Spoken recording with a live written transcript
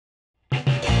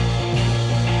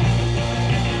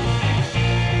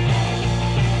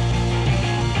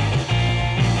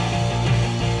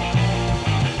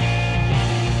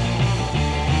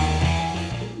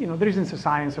there isn't a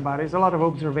science about it. It's a lot of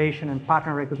observation and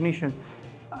pattern recognition.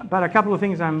 But a couple of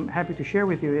things I'm happy to share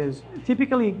with you is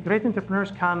typically great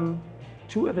entrepreneurs come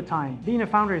two at a time. Being a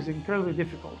founder is incredibly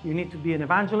difficult. You need to be an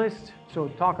evangelist, so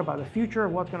talk about the future,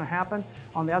 what's going to happen.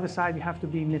 On the other side, you have to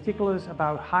be meticulous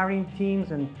about hiring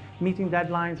teams and meeting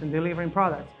deadlines and delivering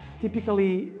products.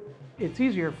 Typically, it's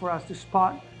easier for us to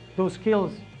spot those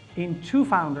skills in two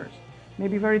founders,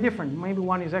 maybe very different. Maybe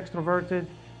one is extroverted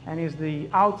and is the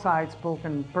outside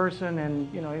spoken person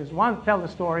and is one to tell the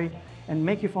story and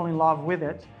make you fall in love with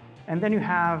it. And then you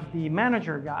have the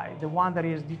manager guy, the one that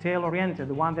is detail-oriented,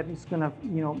 the one that is going to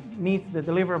meet the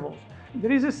deliverables.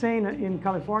 There is a saying in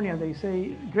California, they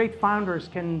say great founders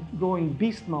can go in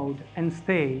beast mode and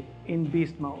stay in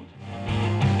beast mode.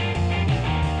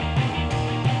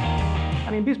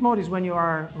 I mean, beast mode is when you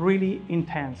are really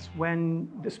intense, when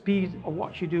the speed of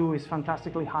what you do is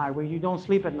fantastically high, where you don't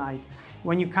sleep at night,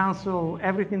 when you cancel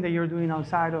everything that you're doing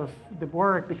outside of the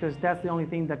work because that's the only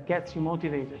thing that gets you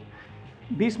motivated.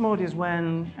 Beast mode is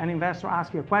when an investor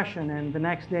asks you a question and the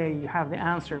next day you have the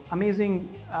answer. Amazing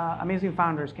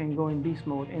founders can go in beast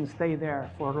mode and stay there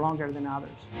for longer than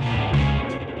others.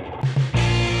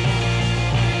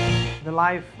 The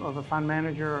life of a fund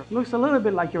manager looks a little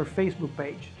bit like your Facebook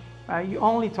page. You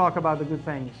only talk about the good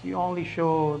things. You only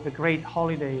show the great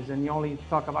holidays and you only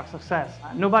talk about success.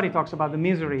 Nobody talks about the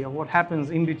misery of what happens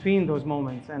in between those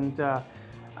moments and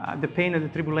the pain and the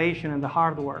tribulation and the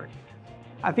hard work.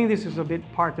 I think this is a bit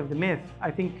part of the myth.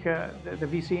 I think the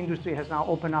VC industry has now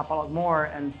opened up a lot more,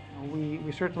 and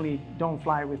we certainly don't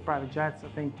fly with private jets. I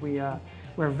think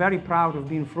we're very proud of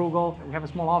being frugal. We have a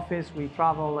small office, we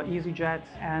travel easyJet,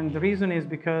 and the reason is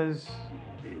because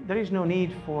there is no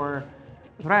need for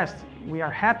the rest. We are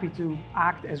happy to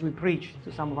act as we preach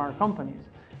to some of our companies.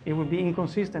 It would be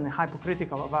inconsistent and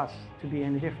hypocritical of us to be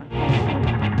any different.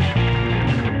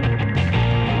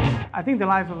 I think the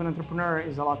life of an entrepreneur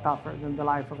is a lot tougher than the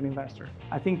life of an investor.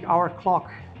 I think our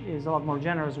clock is a lot more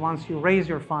generous. Once you raise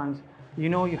your funds, you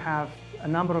know you have a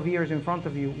number of years in front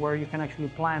of you where you can actually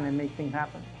plan and make things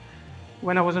happen.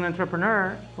 When I was an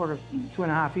entrepreneur for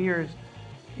 2.5 years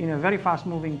in a very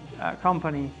fast-moving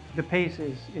company, the pace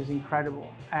is incredible.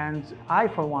 And I,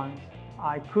 for one,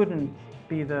 I couldn't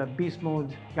be the beast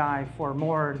mode guy for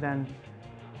more than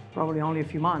probably only a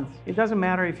few months. It doesn't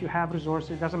matter if you have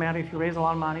resources, it doesn't matter if you raise a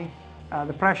lot of money.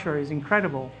 The pressure is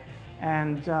incredible.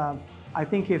 And I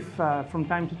think if from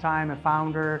time to time a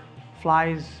founder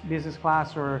flies business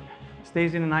class or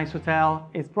stays in a nice hotel,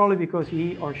 it's probably because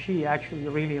he or she actually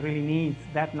really needs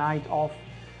that night off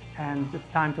and it's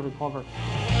time to recover.